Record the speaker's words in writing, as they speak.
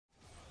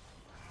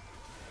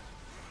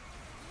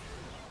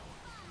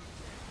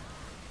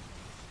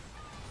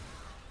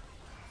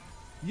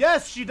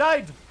Yes, she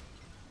died!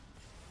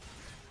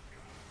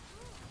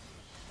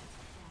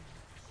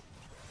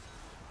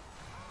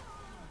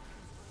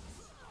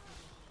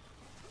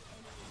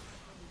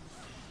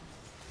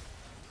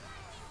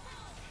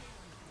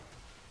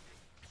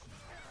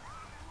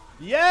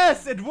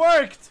 Yes, it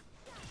worked!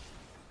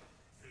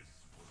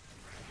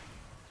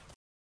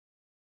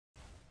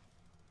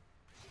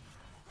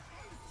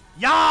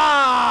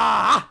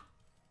 Yeah!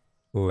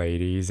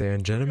 Ladies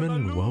and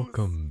gentlemen,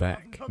 welcome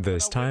back.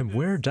 This time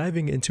we're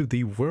diving into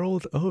the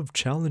world of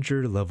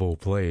challenger level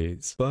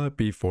plays. But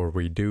before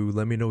we do,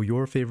 let me know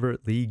your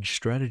favorite league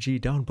strategy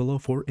down below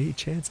for a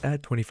chance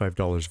at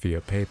 $25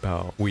 via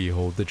PayPal. We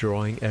hold the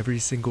drawing every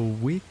single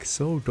week,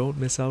 so don't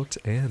miss out,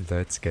 and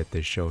let's get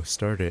this show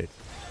started.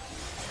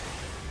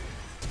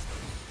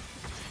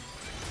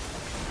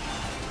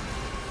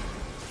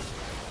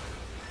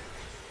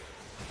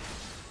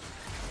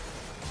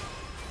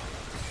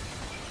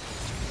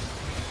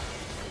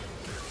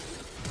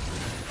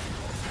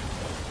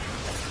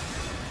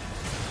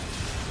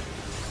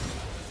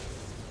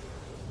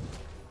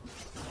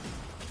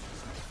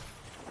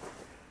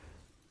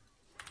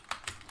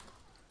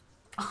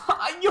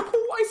 Yo,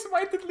 I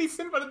smited Lee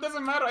Sin, but it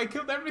doesn't matter. I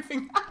killed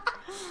everything.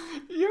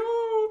 Yo.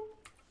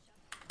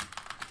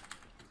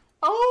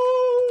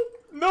 Oh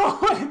no!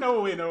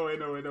 No way! No way!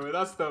 No way! No way!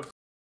 That's the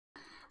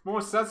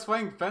most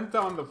satisfying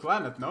penta on the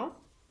planet. No?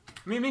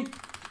 Me. No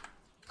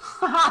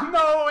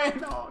way!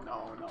 No!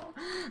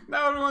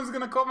 Now everyone's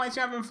gonna call my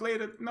champ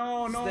inflated.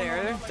 No.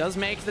 Does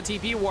make the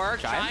TP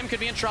work. Time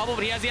could be in trouble,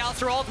 but he has the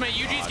Alistair ultimate.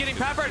 Eugene's getting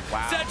peppered.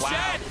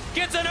 Shed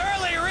gets an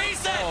early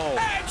reset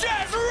and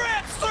just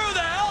rips through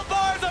the hell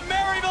bars of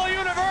Maryville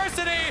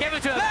University.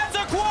 That's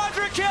a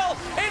quadra kill.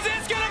 Is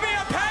this gonna be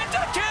a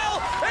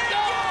pentakill in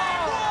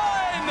game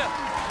one?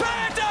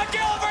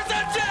 Pentakill for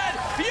Shed,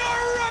 your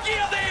rookie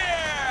of the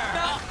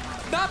year.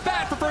 Not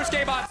bad for first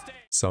game on stage.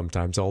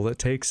 Sometimes all it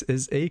takes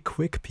is a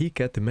quick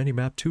peek at the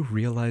minimap to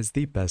realize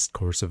the best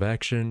course of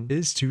action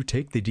is to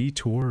take the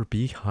detour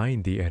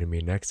behind the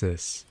enemy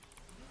nexus.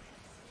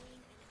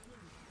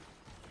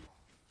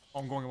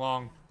 I'm going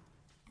long.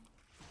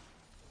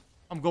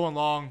 I'm going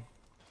long.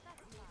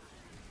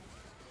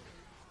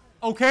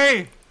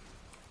 Okay!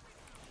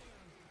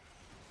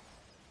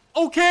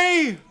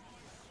 Okay!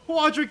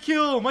 Quadra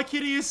kill! My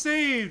kitty is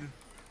saved!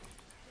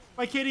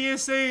 My kitty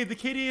is saved! The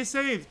kitty is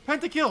saved!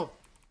 Pentakill!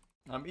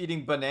 I'm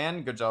eating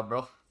banana. Good job,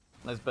 bro.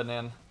 Nice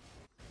banana.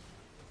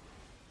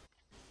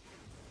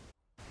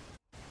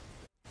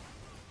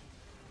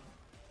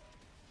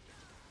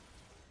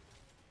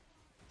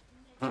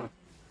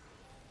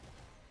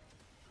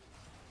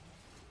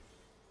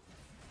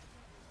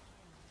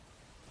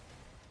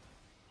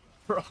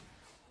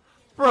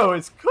 Bro,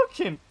 it's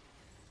cooking.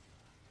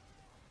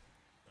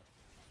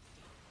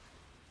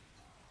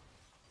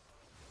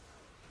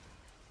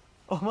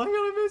 Oh my god,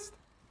 I missed.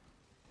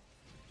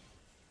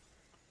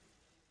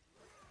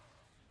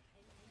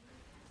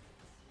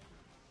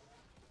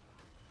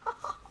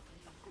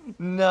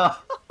 No.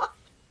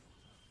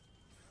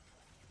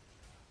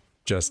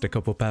 Just a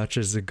couple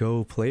patches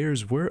ago,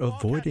 players were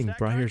avoiding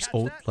Briar's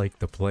ult like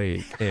the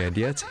plague, and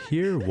yet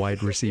here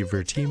wide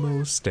receiver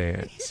Timo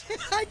stands.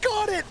 I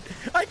got it!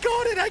 I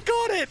got it! I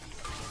got it!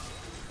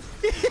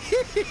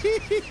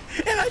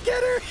 And I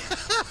get her!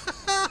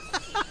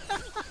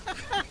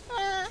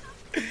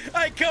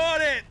 I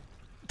caught it!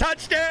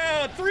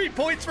 Touchdown! 3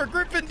 points for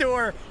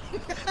Gryffindor!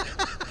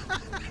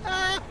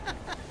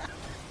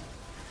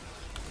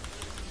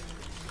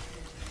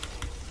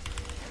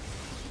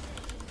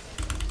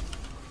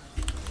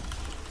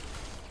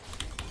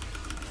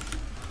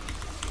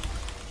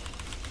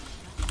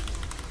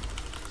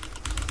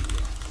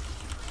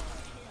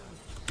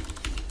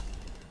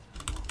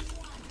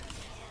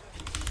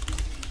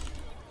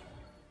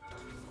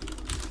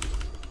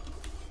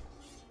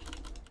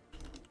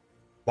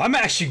 Well, I'm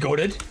actually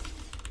goated.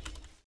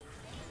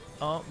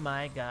 Oh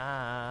my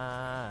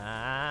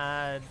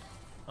god.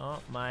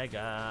 Oh my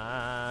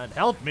god.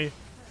 Help me.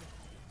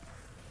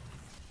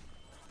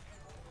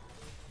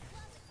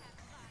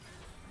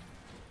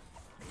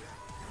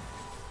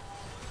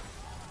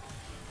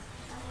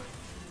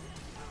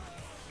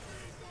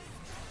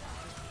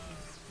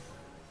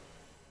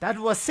 That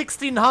was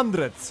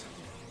 1600.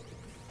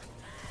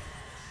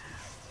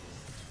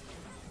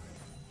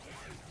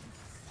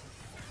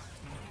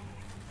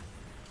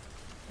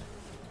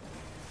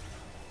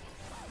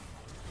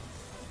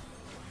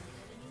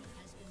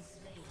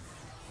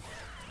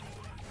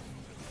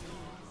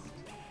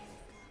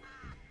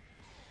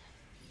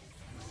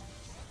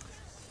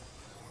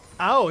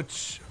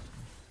 Ouch!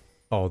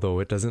 Although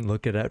it doesn't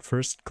look it at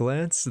first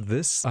glance,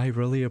 this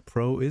Irelia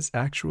Pro is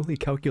actually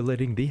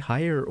calculating the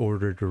higher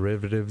order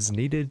derivatives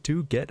needed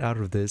to get out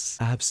of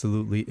this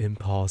absolutely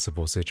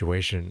impossible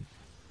situation.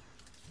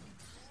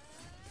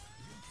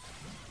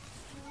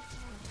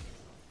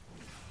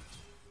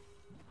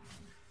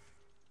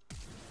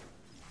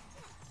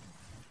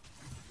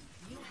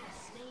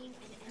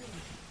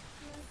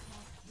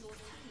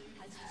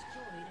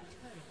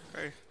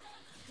 Okay.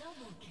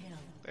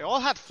 They all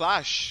had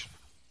flash.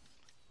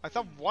 I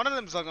thought one of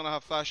them's not gonna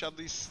have flash at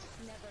least.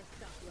 Never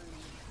stop learning.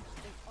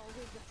 There's always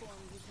a form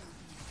you can.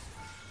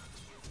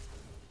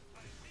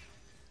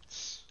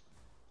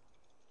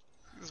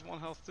 There's 1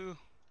 health too.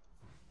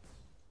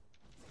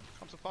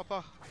 Come to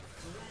Papa.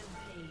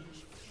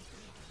 Rampage.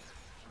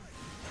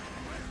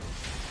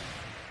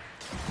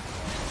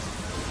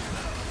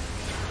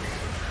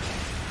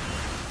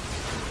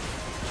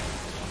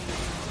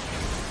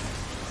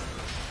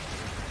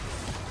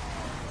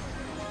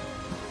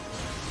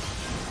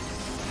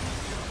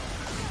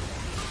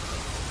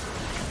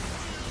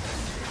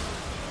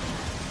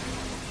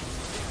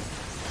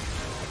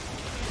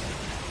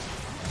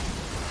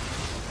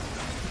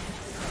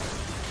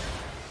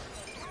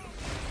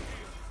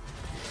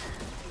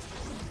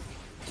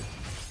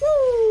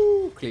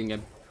 Clean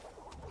game.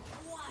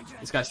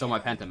 This guy stole my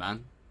penta,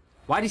 man.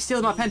 Why'd he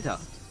steal my penta?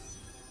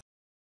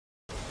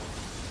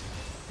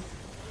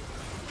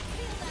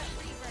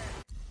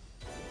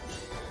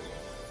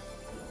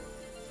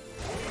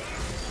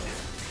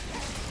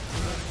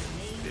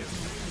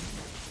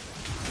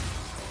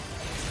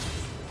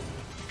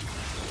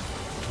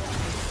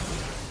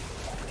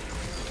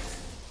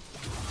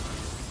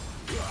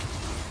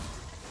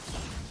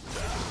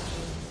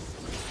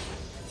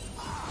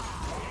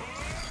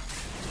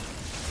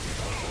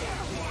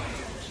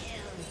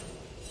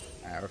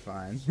 We're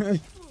fine.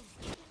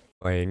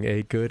 Playing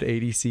a good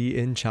ADC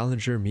in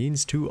Challenger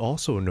means to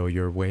also know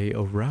your way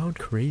around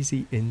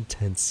crazy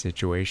intense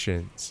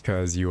situations,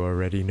 cause you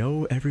already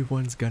know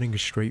everyone's gunning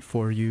straight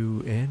for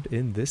you, and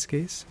in this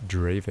case,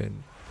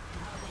 Draven.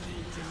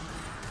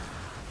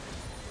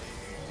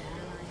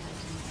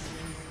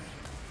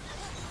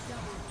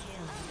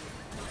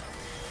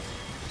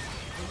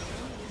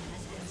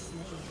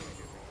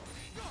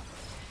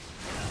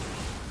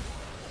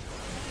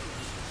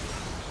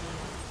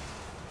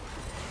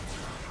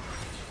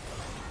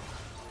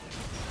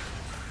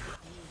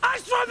 I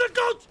saw the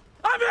goat!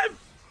 I'm in!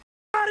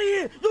 Out of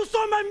here! You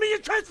saw my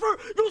minion transfer!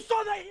 You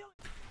saw the heal!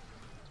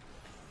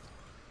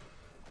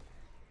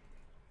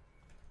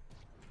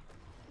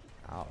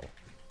 Ow.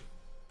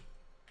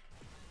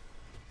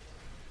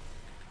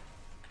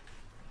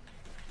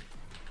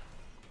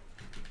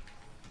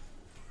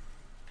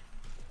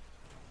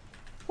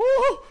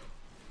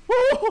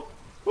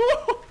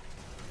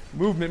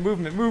 Movement,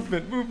 movement,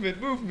 movement,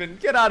 movement, movement.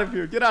 Get out of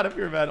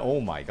here, man. Oh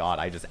my god,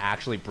 I just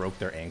actually broke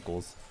their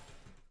ankles.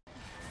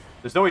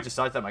 There's no way to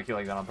sidestep my kill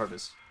like that on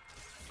purpose.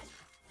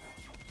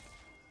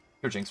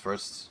 Here, Jinx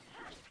first.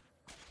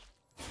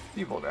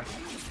 Be vulgar.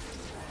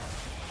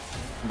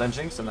 And then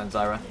Jinx, and then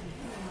Zyra.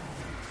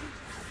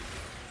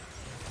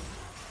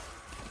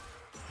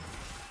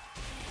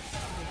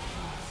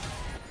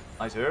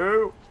 Nice.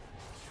 So,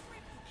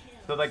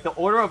 like, the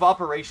order of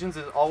operations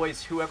is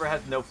always whoever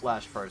has no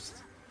flash first.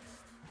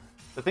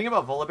 The thing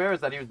about Volibear is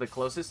that he was the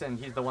closest, and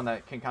he's the one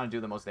that can kind of do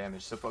the most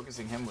damage, so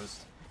focusing him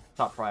was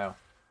top prio.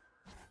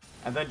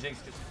 And then Jinx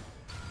just...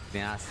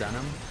 Yeah, stun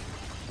him.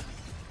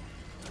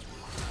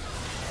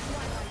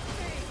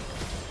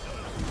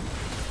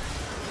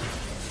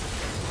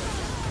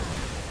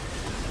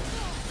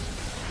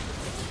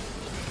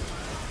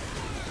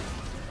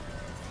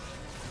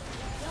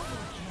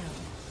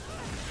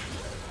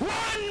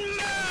 One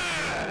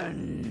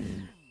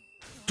man!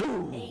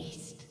 2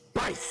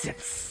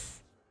 biceps!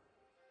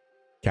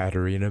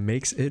 Katarina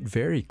makes it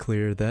very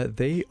clear that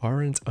they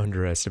aren't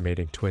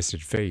underestimating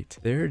Twisted Fate,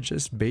 they're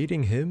just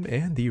baiting him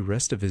and the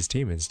rest of his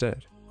team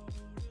instead.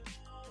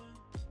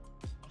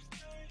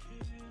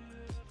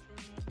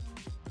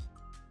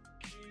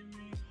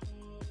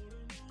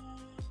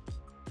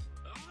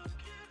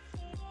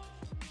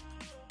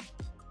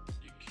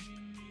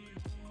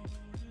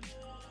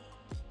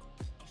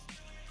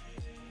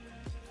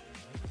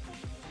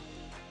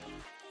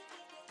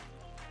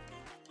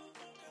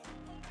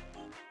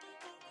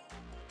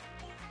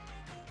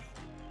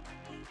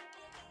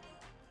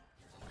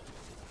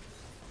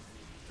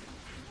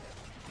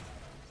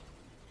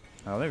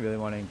 I only really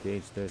want to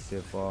engage this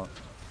if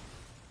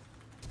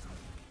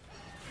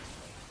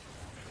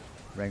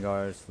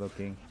Rengar is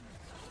looking.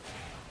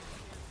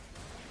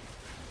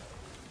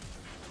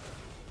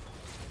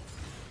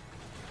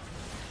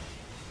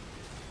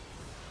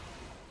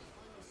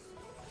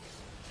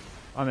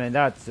 I mean,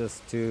 that's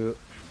just too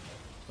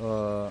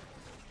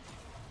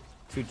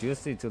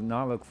juicy to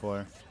not look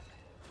for.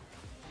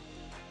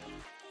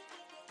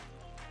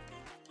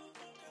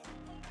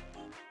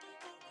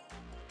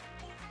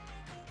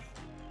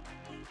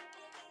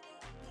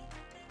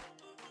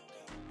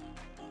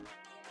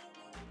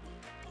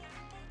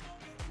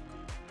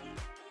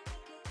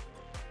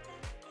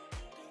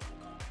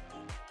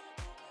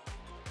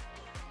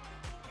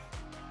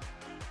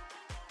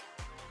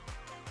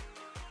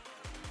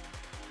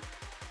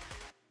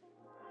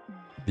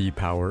 The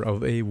power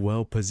of a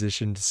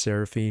well-positioned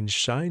Seraphine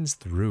shines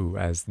through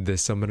as the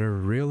summoner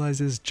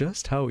realizes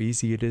just how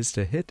easy it is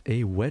to hit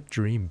a wet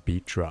dream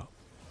beat drop.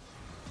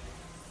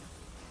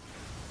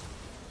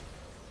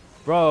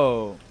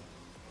 Bro,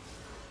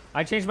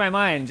 I changed my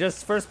mind.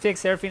 Just first pick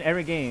Seraphine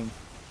every game.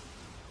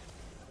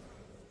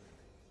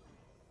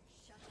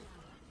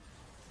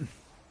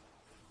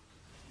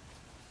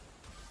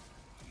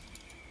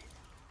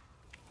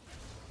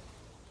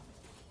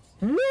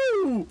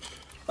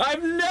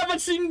 I've never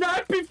seen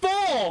that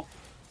before!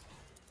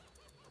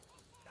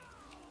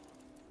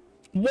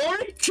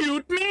 Warwick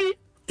Q'd me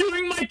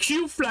doing my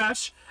Q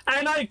flash,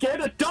 and I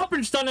get a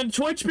double stun on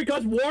Twitch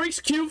because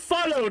Warwick's Q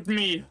followed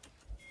me!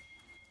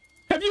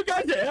 Have you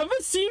guys ever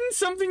seen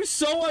something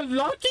so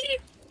unlucky?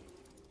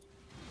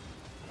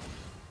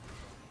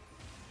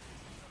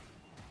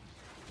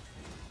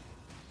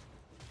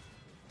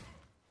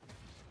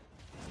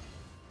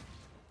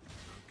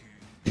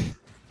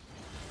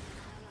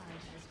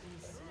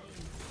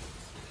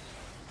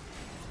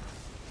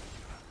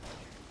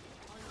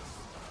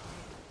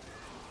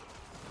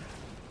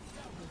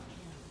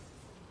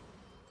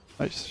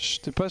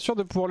 J'étais pas sûr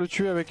de pouvoir le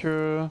tuer avec.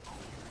 You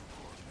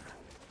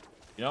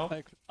know,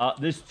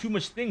 there's too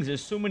much things.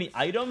 There's so many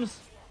items.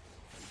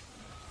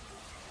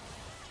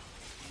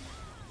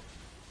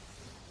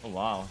 Oh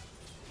wow.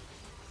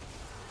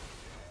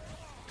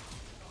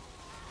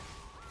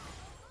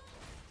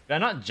 Did I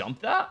not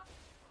jump that?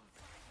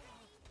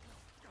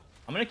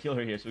 I'm gonna kill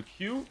her here. So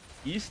Q,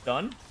 E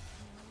stun.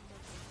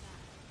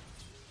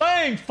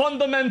 Bang!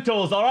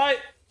 Fundamentals, alright?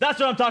 That's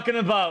what I'm talking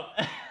about.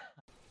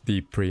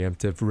 The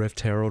preemptive Rift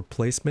Herald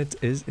placement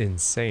is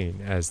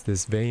insane, as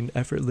this Vayne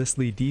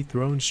effortlessly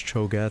dethrones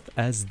Cho'Gath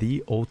as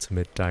the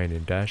ultimate Dine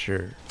and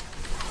Dasher.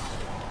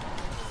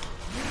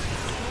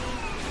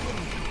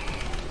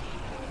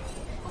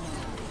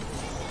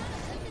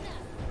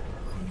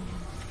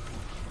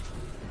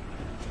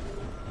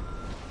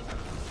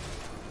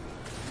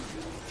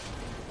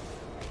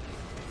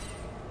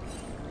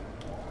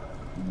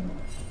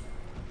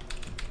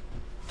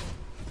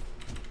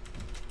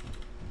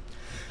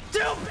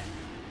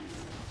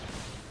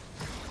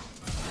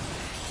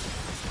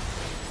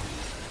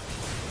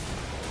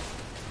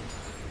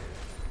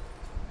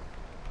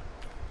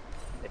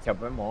 Esse é o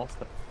bom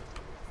monstro.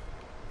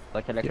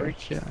 Só que ele é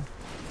curtinho.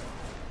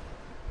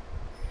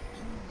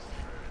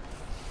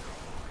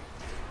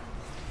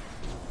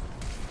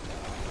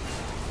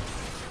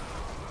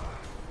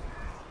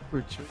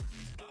 Curtiu.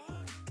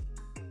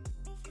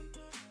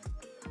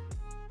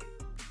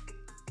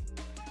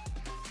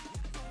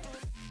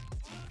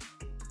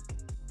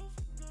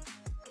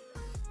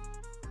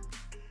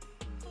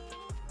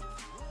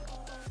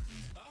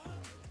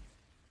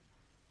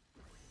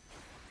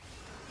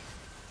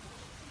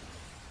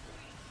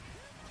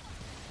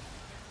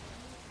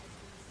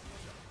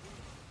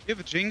 We have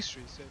a Jinx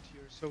reset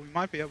here, so we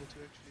might be able to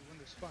actually win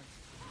this fight.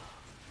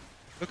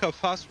 Look how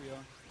fast we are.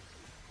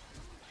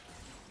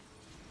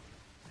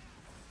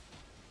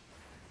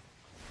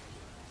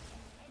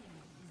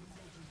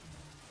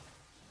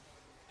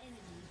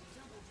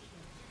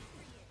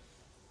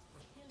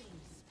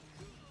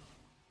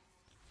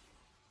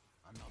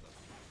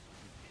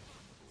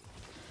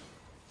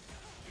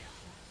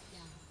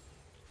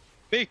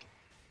 Big.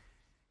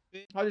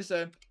 How do you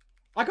say?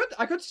 I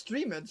could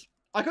stream it.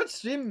 I could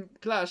stream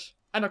Clash.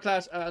 I know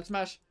Clash,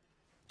 Smash.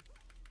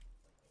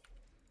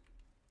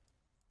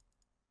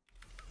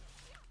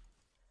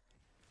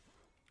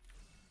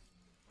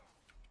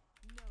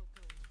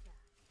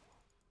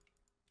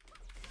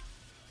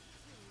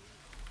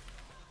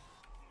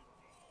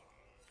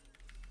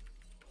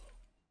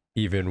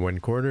 Even when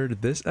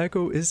cornered, this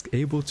Echo is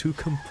able to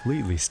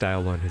completely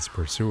style on his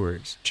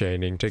pursuers,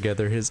 chaining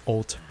together his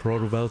ult,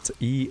 Protobelt,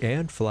 E,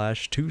 and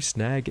Flash to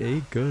snag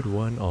a good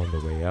one on the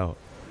way out.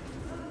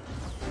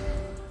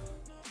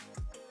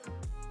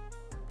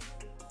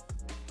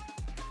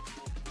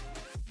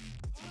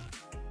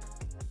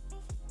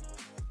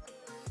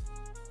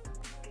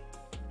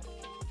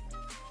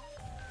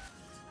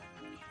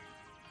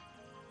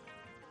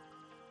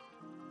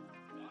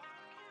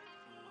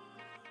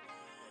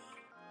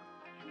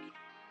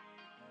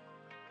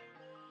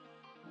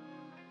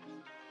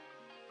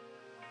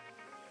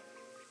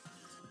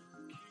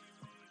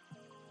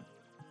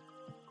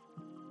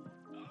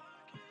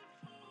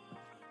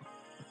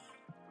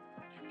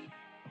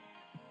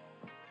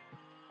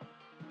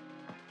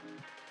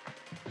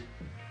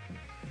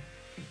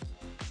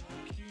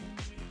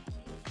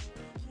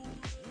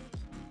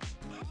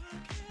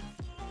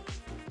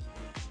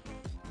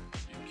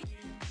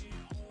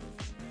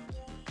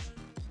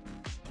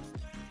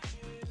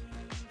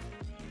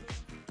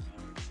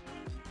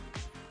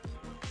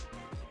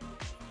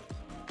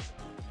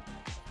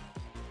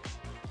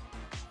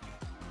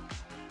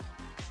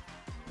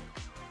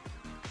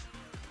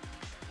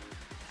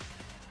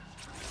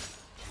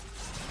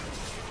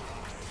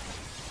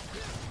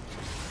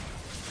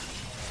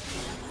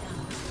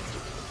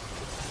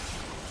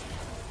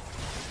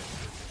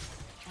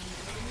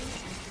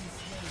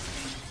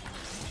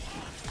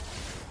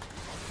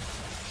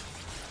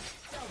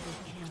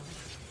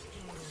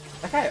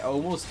 That guy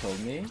almost killed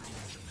me.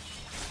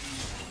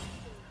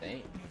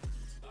 Dang.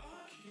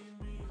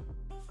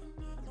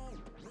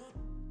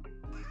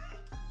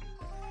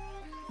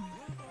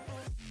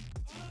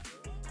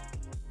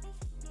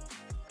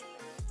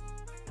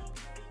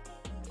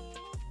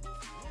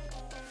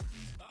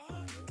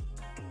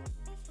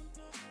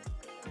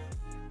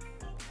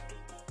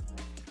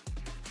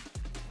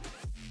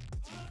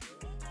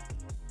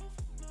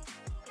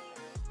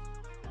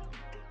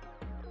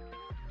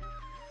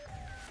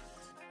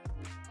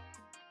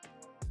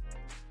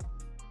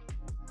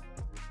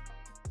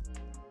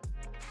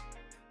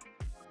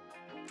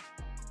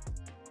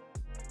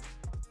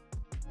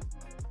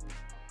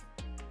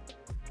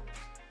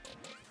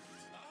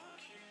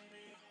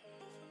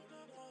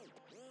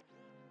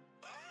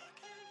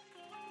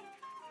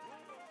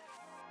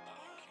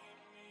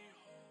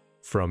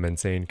 From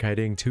insane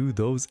kiting to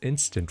those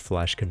instant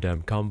flash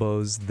condemn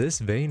combos, this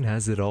Vayne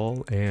has it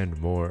all and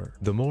more.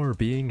 The more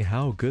being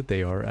how good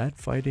they are at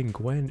fighting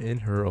Gwen in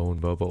her own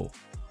bubble.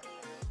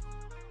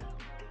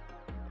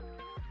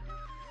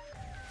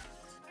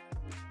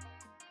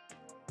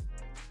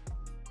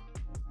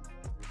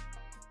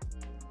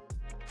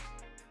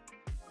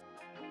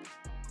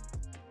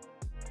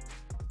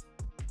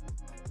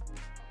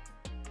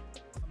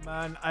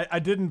 Man, I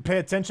didn't pay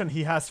attention.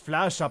 He has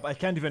flash up. I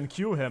can't even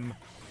Q him.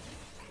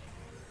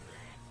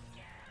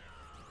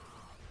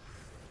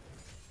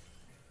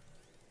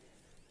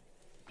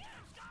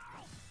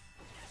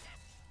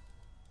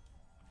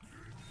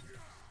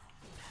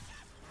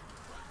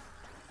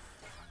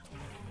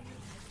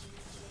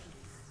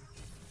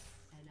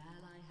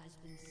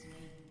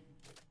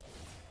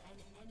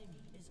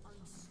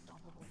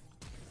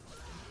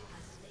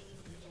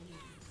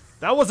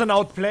 That was an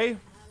outplay.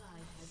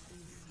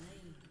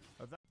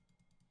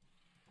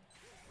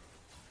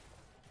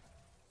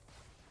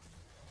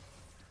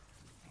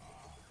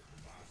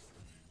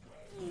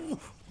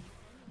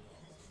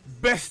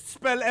 Best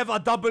spell ever,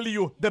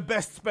 W. The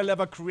best spell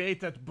ever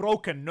created.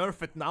 Broken.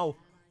 Nerf it now.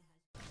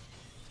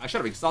 I should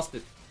have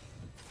exhausted.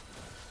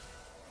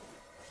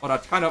 But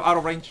that's kind of out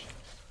of range.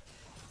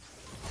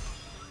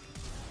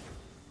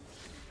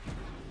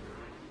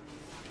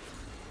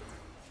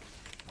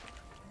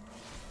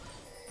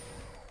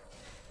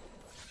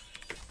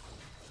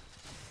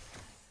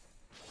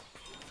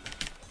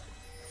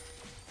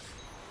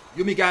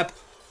 Yumi gap.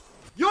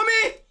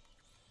 Yumi!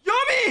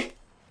 Yumi!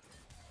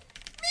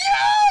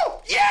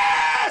 Meow!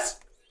 Yes!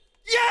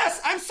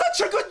 Yes! I'm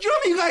such a good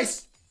Yumi,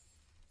 guys!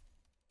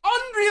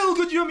 Unreal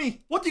good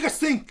Yumi! What do you guys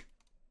think?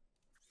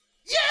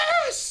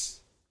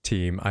 Yes!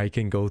 Team I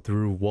Can Go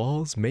Through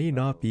Walls may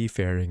not be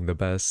faring the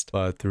best,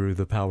 but through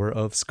the power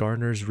of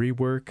Skarner's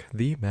rework,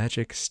 the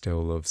magic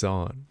still lives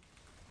on.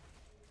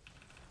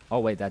 Oh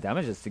wait, that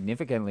damage is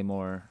significantly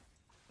more.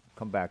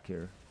 Come back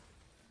here.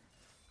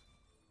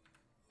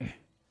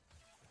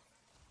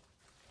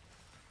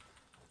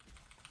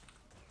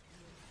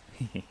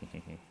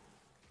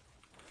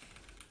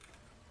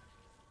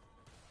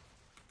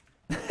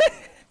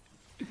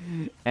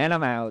 And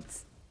I'm out.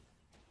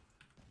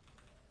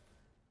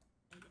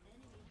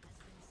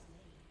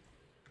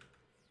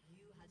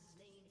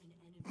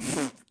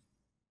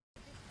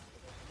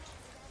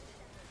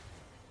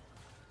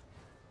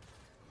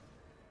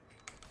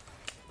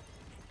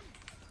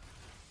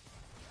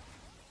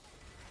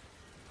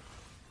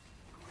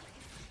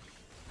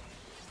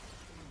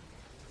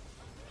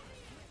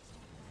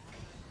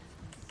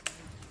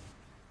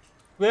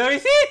 Where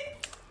is it?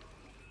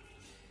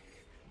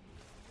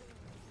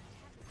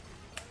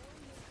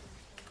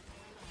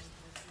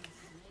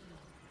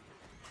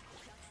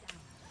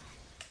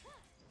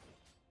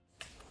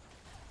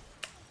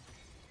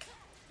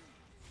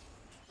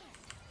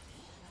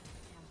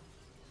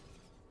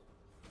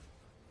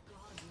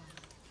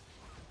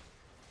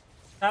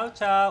 Ciao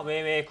ciao,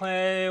 wait,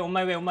 on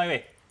my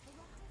way.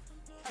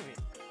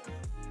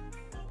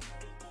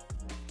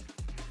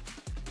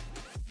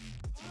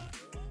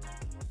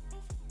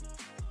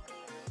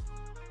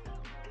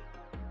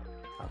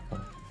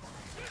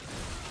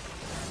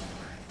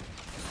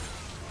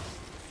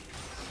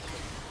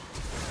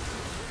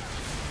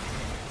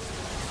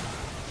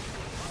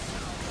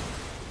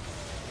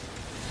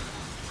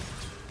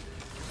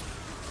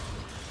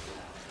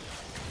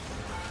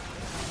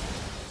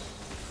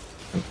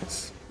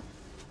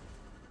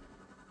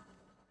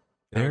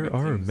 There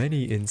are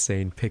many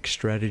insane pick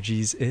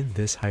strategies in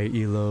this high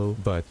elo,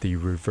 but the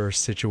reverse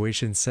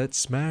situation set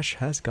smash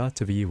has got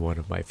to be one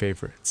of my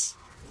favorites.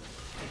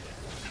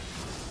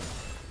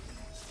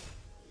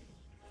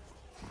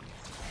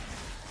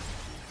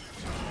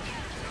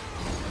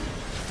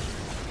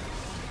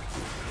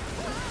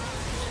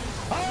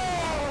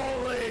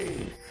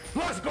 Holy!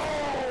 Let's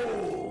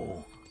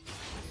go!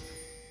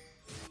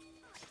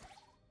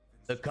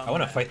 I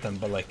want to fight them,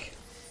 but like,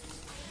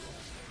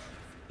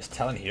 is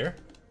Talon here?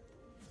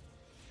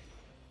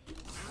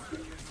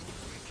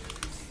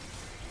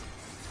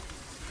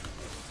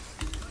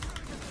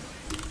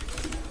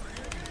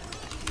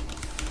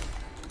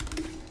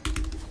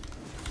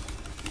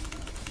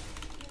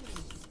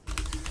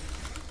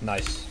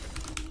 Nice.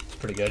 It's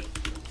pretty good.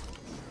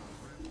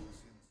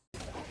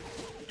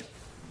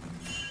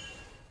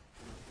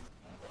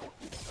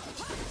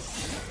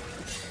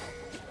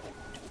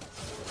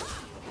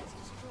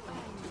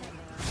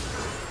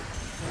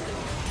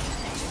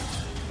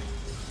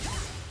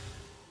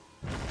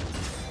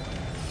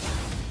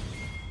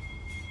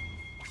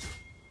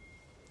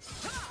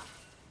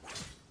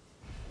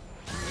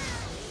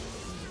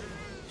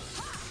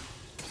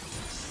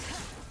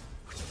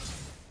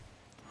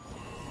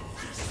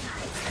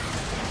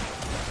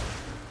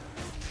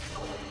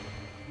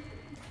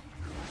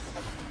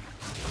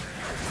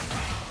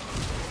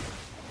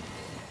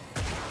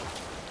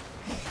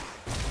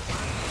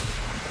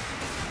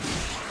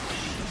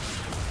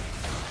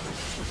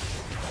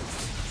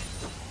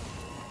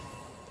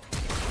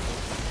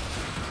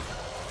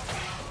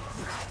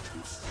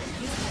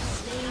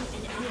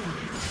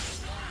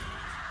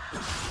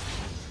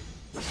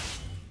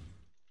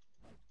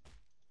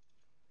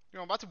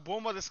 about to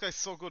bomba this guy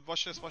so good.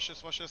 Watch this, watch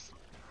this, watch this.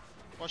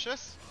 Watch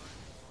this.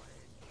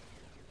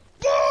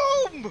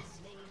 Boom!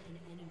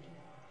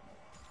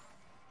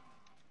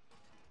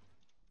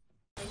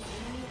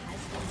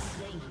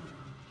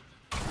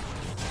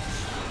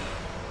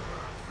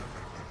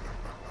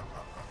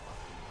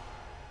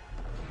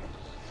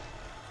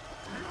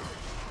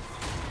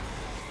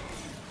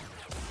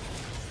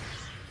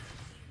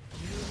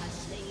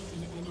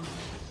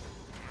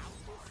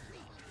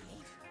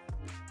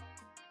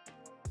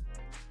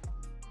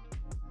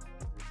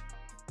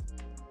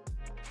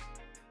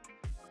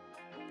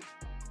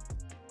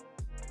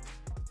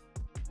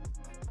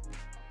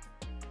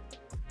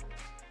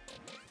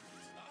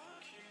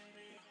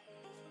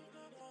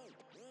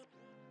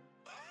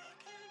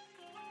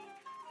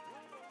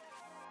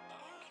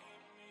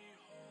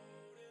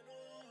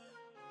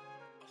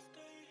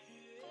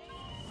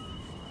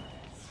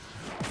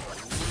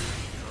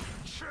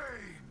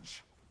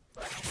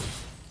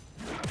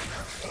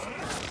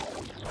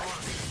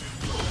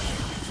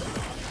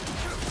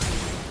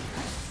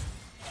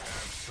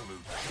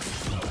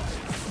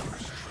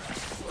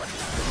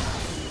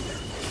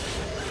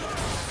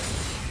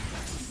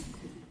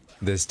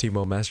 This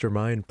Teemo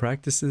Mastermind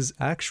practices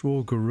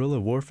actual guerrilla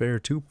warfare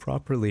to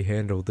properly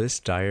handle this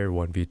dire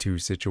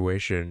 1v2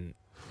 situation.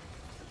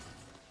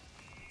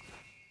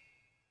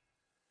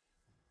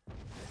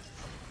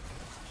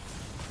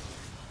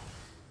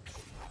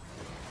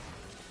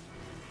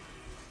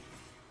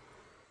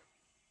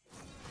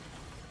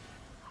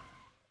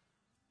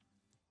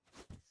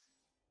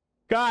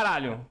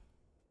 Caralho!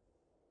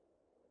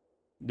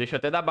 Deixa eu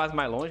até dar base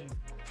mais longe.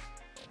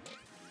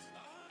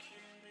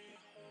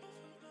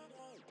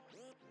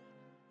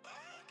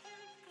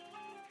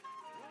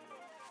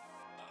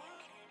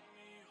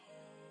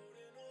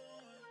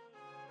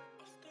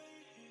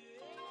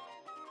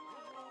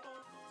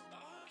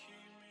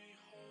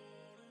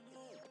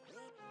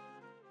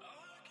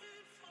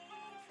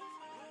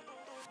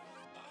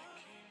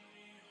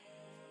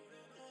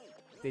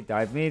 If they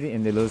dive mid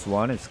and they lose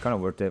one, it's kind of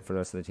worth it for the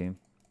rest of the team.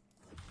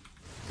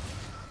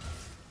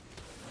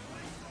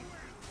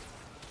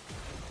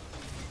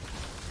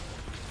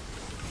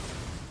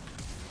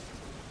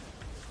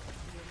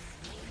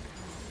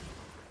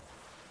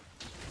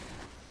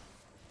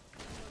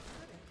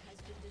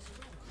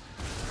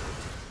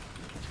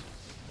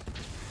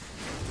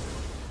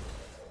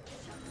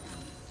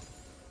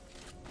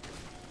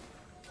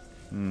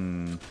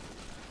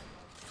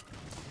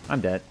 I'm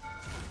dead.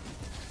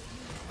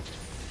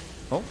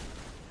 Oh.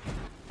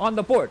 On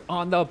the board,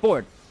 on the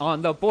board,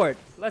 on the board.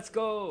 Let's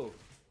go.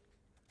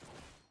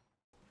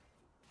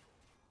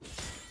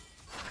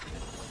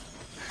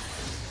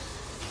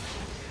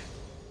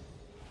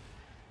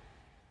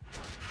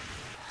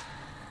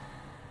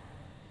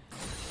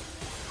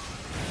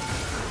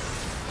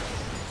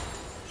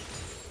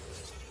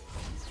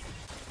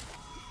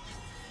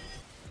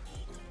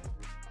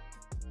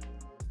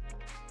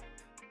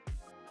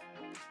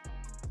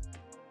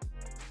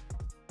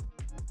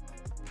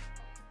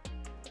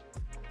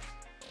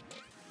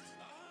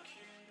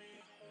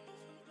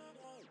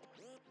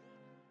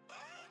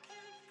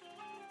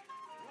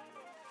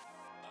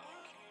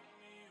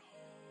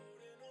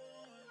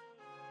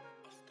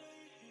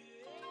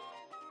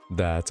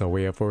 That's all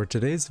we have for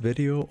today's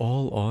video,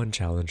 all on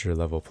Challenger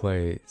level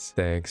plays.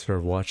 Thanks for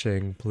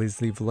watching,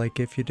 please leave a like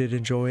if you did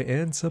enjoy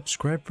and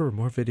subscribe for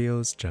more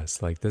videos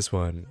just like this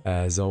one.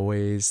 As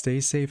always,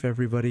 stay safe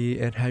everybody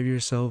and have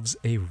yourselves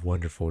a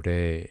wonderful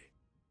day.